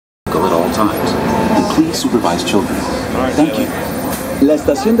all times. And please supervise children. Thank you. La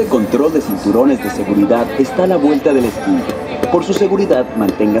estación de control de cinturones de seguridad está a la vuelta de la esquina. Por su seguridad,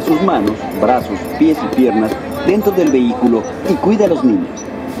 mantenga sus manos, brazos, pies y piernas dentro del vehículo y cuide a los niños.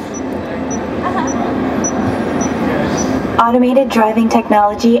 Automated driving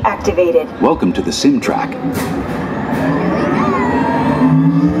technology activated. Welcome to the sim track.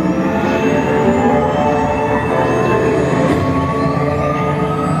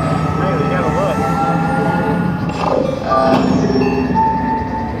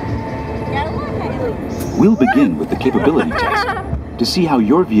 We'll begin with the capability test to see how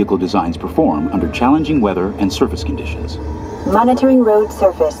your vehicle designs perform under challenging weather and surface conditions. Monitoring road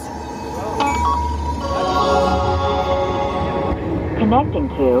surface. Connecting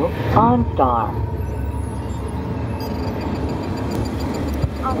to OnStar.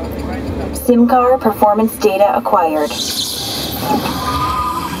 SIM-car performance data acquired.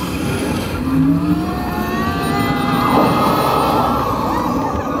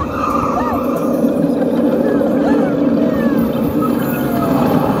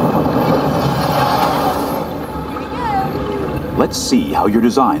 Let's see how your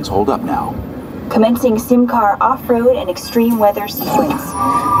designs hold up now. Commencing SIM-car off-road and extreme weather sequence.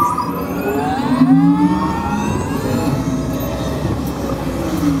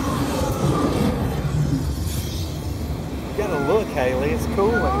 You gotta look, Haley. It's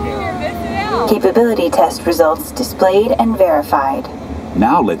cool in here. Capability test results displayed and verified.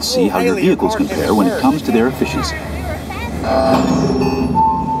 Now let's see how your vehicles compare when it comes to their efficiency.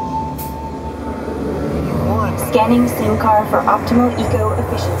 Scanning SIM-car for optimal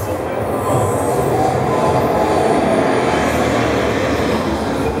eco-efficiency.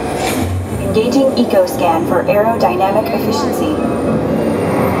 Engaging EcoScan for aerodynamic efficiency.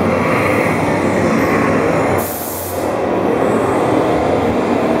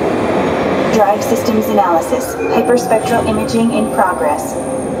 Drive systems analysis. Hyperspectral imaging in progress.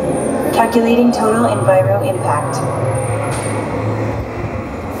 Calculating total enviro impact.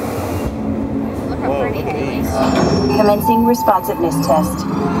 Commencing responsiveness test.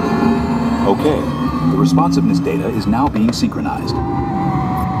 Okay, the responsiveness data is now being synchronized.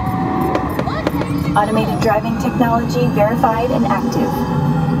 Automated driving technology verified and active.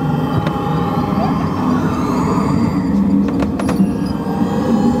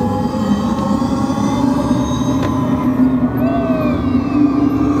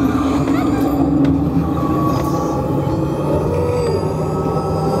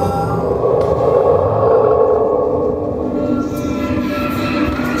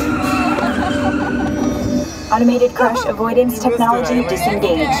 Automated crash avoidance technology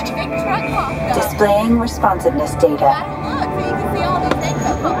disengaged. Displaying responsiveness data.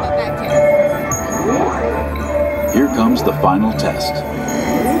 Here comes the final test.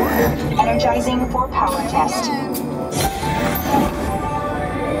 Energizing for power test.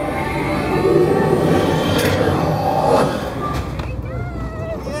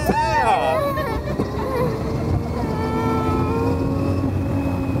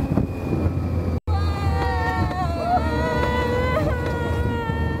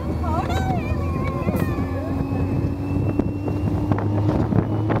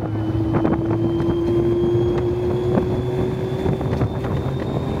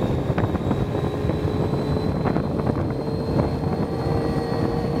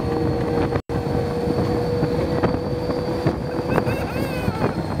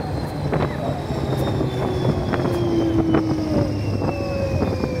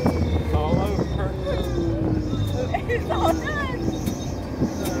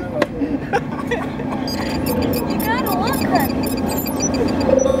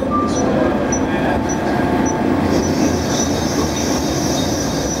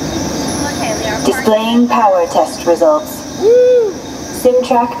 Displaying power test results.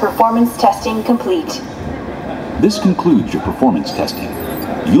 SimTrack performance testing complete. This concludes your performance testing.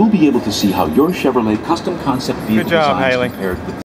 You'll be able to see how your Chevrolet custom concept vehicle Good job, designs Haley. compared with